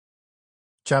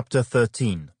Chapter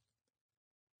 13.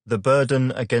 The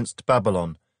burden against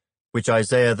Babylon, which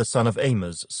Isaiah the son of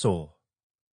Amoz saw.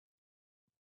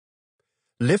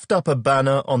 Lift up a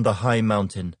banner on the high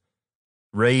mountain.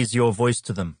 Raise your voice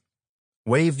to them.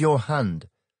 Wave your hand,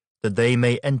 that they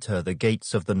may enter the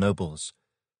gates of the nobles.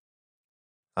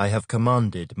 I have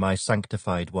commanded my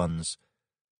sanctified ones.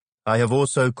 I have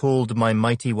also called my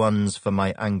mighty ones for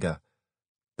my anger,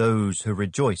 those who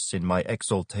rejoice in my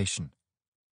exaltation.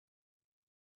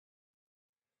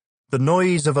 The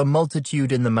noise of a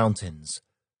multitude in the mountains,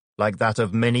 like that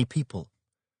of many people.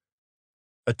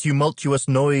 A tumultuous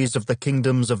noise of the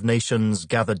kingdoms of nations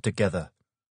gathered together.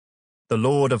 The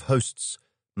Lord of hosts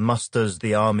musters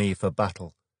the army for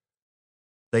battle.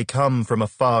 They come from a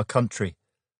far country,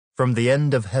 from the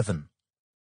end of heaven.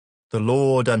 The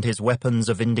Lord and his weapons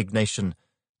of indignation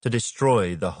to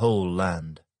destroy the whole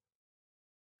land.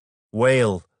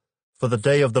 Wail, for the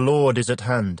day of the Lord is at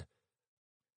hand.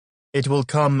 It will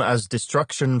come as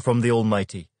destruction from the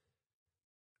Almighty.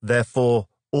 Therefore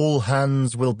all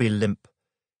hands will be limp,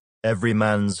 every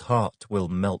man's heart will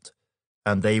melt,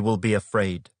 and they will be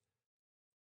afraid.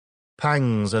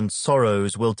 Pangs and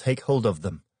sorrows will take hold of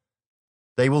them.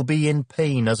 They will be in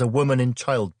pain as a woman in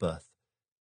childbirth.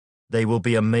 They will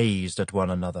be amazed at one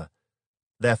another.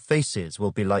 Their faces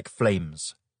will be like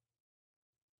flames.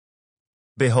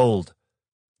 Behold,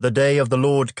 the day of the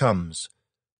Lord comes,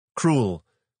 cruel,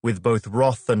 with both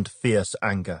wrath and fierce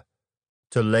anger,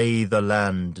 to lay the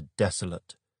land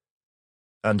desolate.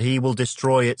 And he will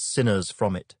destroy its sinners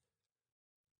from it.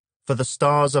 For the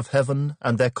stars of heaven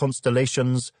and their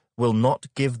constellations will not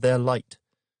give their light.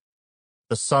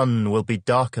 The sun will be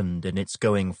darkened in its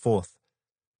going forth,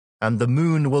 and the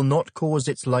moon will not cause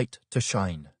its light to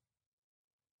shine.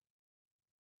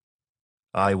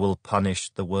 I will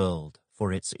punish the world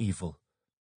for its evil,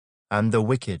 and the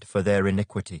wicked for their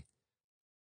iniquity.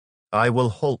 I will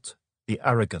halt the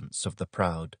arrogance of the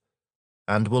proud,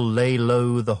 and will lay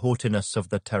low the haughtiness of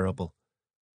the terrible.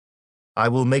 I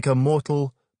will make a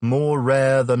mortal more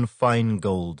rare than fine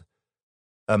gold,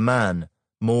 a man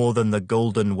more than the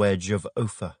golden wedge of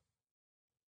Ophir.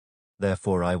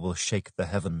 Therefore I will shake the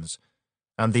heavens,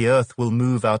 and the earth will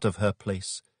move out of her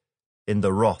place, in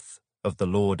the wrath of the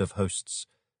Lord of hosts,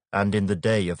 and in the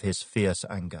day of his fierce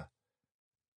anger.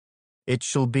 It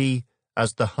shall be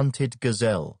as the hunted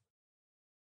gazelle,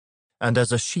 and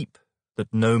as a sheep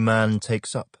that no man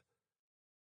takes up.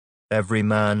 Every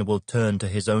man will turn to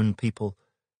his own people,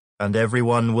 and every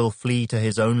one will flee to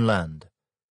his own land.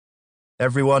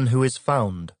 Everyone who is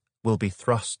found will be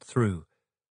thrust through,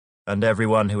 and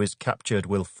everyone who is captured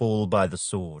will fall by the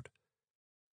sword.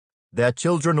 Their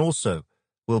children also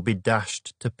will be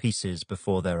dashed to pieces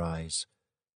before their eyes.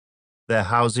 Their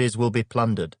houses will be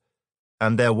plundered,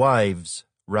 and their wives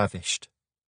ravished.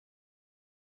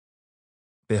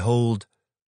 Behold,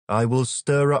 I will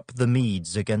stir up the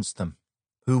Medes against them,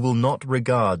 who will not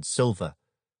regard silver,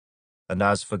 and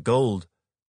as for gold,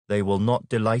 they will not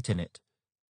delight in it.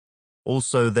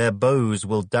 Also their bows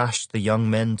will dash the young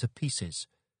men to pieces,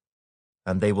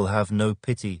 and they will have no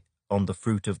pity on the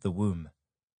fruit of the womb.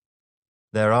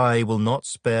 Their eye will not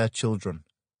spare children.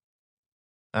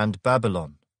 And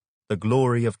Babylon, the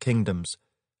glory of kingdoms,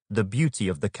 the beauty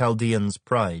of the Chaldeans'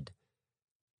 pride,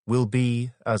 will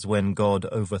be as when God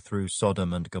overthrew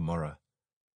Sodom and Gomorrah.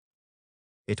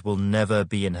 It will never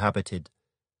be inhabited,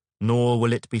 nor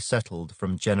will it be settled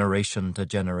from generation to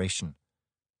generation.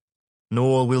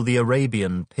 Nor will the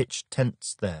Arabian pitch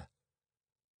tents there,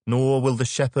 nor will the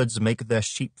shepherds make their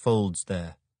sheepfolds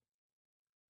there.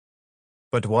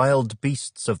 But wild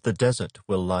beasts of the desert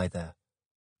will lie there,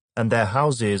 and their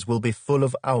houses will be full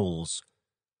of owls.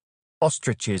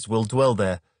 Ostriches will dwell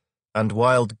there, and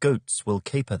wild goats will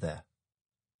caper there.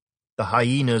 The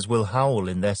hyenas will howl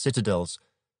in their citadels,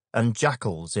 and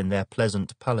jackals in their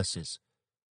pleasant palaces.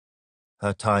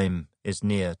 Her time is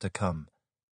near to come,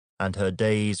 and her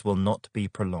days will not be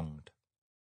prolonged.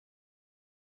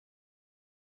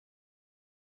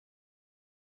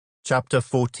 Chapter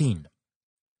 14.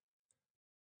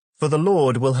 For the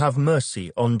Lord will have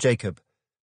mercy on Jacob,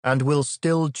 and will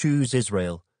still choose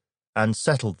Israel, and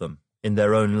settle them in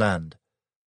their own land.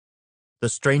 The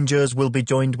strangers will be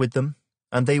joined with them,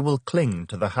 and they will cling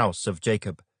to the house of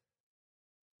Jacob.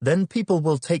 Then people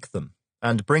will take them,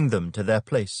 and bring them to their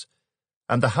place,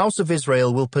 and the house of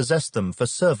Israel will possess them for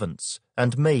servants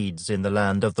and maids in the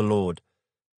land of the Lord.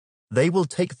 They will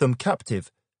take them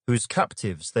captive, whose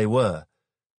captives they were,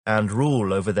 and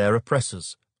rule over their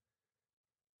oppressors.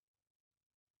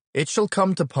 It shall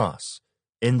come to pass,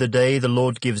 in the day the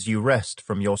Lord gives you rest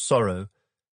from your sorrow,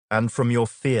 and from your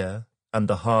fear and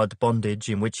the hard bondage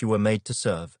in which you were made to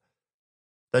serve,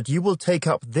 that you will take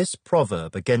up this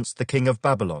proverb against the king of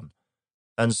Babylon,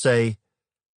 and say,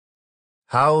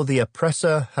 How the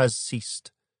oppressor has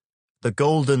ceased, the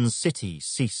golden city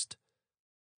ceased.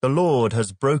 The Lord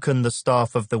has broken the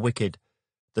staff of the wicked,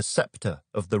 the scepter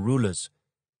of the rulers.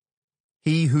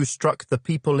 He who struck the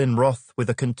people in wrath with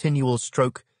a continual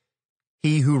stroke,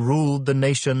 he who ruled the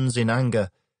nations in anger,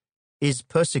 is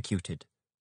persecuted,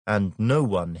 and no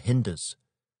one hinders.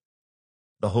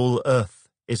 The whole earth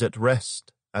is at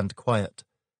rest and quiet.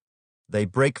 They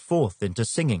break forth into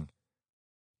singing.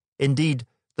 Indeed,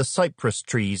 the cypress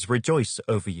trees rejoice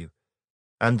over you,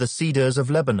 and the cedars of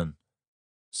Lebanon,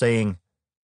 saying,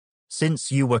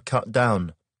 Since you were cut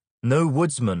down, no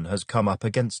woodsman has come up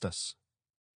against us.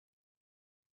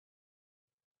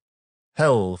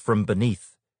 Hell from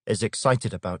beneath is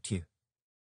excited about you,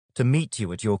 to meet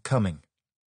you at your coming.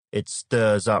 It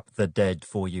stirs up the dead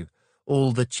for you,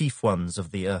 all the chief ones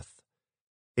of the earth.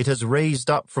 It has raised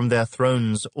up from their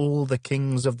thrones all the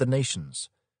kings of the nations.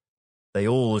 They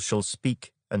all shall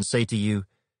speak and say to you,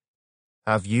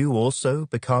 Have you also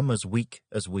become as weak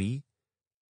as we?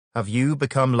 Have you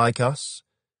become like us?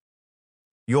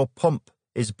 Your pomp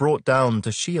is brought down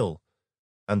to Sheol,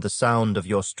 and the sound of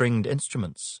your stringed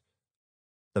instruments.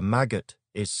 The maggot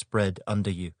is spread under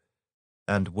you,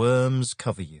 and worms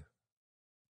cover you.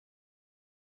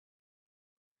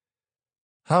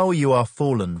 How you are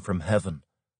fallen from heaven,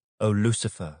 O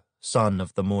Lucifer, son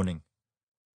of the morning!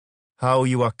 How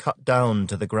you are cut down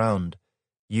to the ground,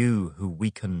 you who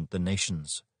weakened the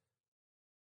nations!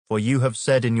 For you have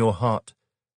said in your heart,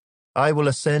 I will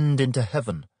ascend into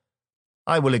heaven.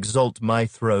 I will exalt my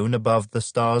throne above the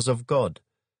stars of God.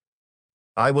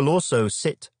 I will also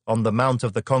sit on the mount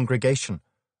of the congregation,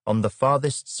 on the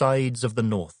farthest sides of the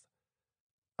north.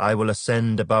 I will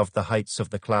ascend above the heights of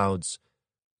the clouds.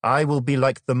 I will be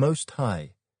like the Most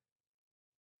High.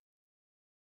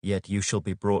 Yet you shall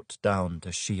be brought down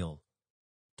to Sheol,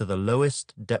 to the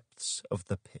lowest depths of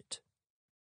the pit.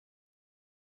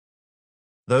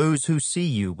 Those who see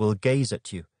you will gaze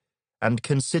at you, and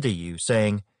consider you,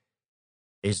 saying,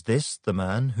 Is this the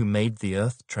man who made the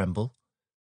earth tremble,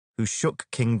 who shook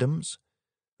kingdoms,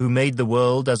 who made the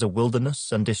world as a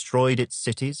wilderness and destroyed its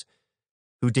cities,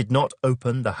 who did not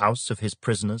open the house of his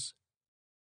prisoners?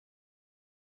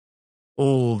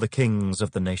 All the kings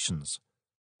of the nations,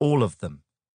 all of them,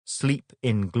 sleep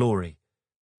in glory,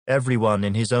 everyone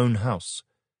in his own house.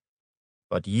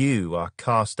 But you are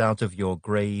cast out of your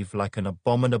grave like an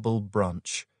abominable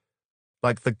branch,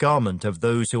 like the garment of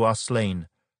those who are slain,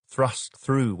 thrust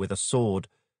through with a sword,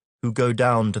 who go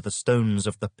down to the stones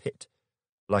of the pit,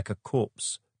 like a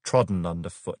corpse trodden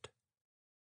underfoot.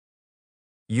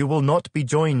 You will not be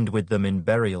joined with them in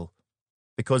burial,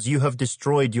 because you have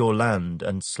destroyed your land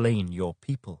and slain your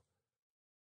people.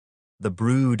 The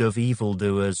brood of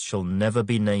evildoers shall never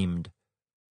be named.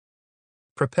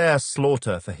 Prepare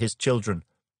slaughter for his children,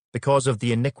 because of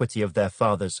the iniquity of their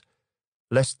fathers,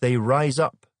 lest they rise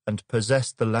up and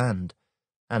possess the land,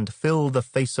 and fill the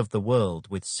face of the world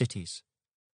with cities.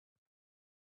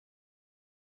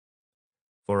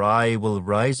 For I will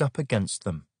rise up against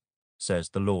them, says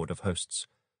the Lord of hosts,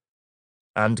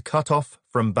 and cut off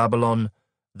from Babylon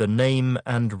the name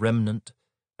and remnant,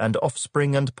 and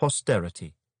offspring and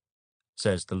posterity,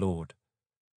 says the Lord.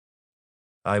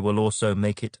 I will also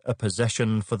make it a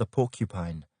possession for the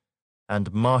porcupine,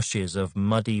 and marshes of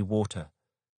muddy water.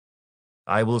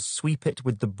 I will sweep it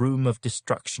with the broom of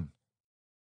destruction,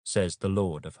 says the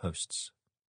Lord of hosts.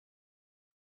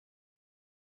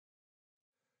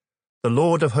 The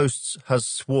Lord of hosts has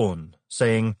sworn,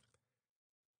 saying,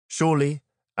 Surely,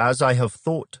 as I have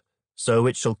thought, so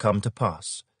it shall come to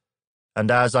pass,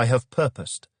 and as I have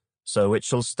purposed, so it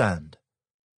shall stand,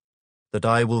 that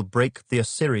I will break the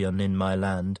Assyrian in my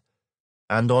land,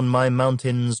 and on my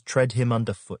mountains tread him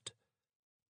under foot.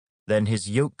 Then his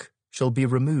yoke shall be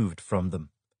removed from them,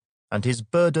 and his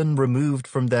burden removed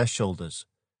from their shoulders.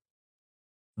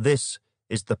 This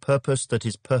is the purpose that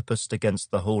is purposed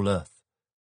against the whole earth,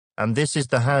 and this is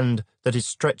the hand that is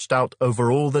stretched out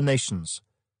over all the nations.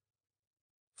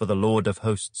 For the Lord of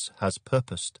hosts has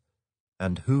purposed,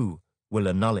 and who will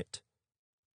annul it?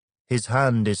 His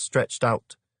hand is stretched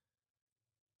out,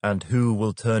 and who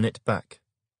will turn it back?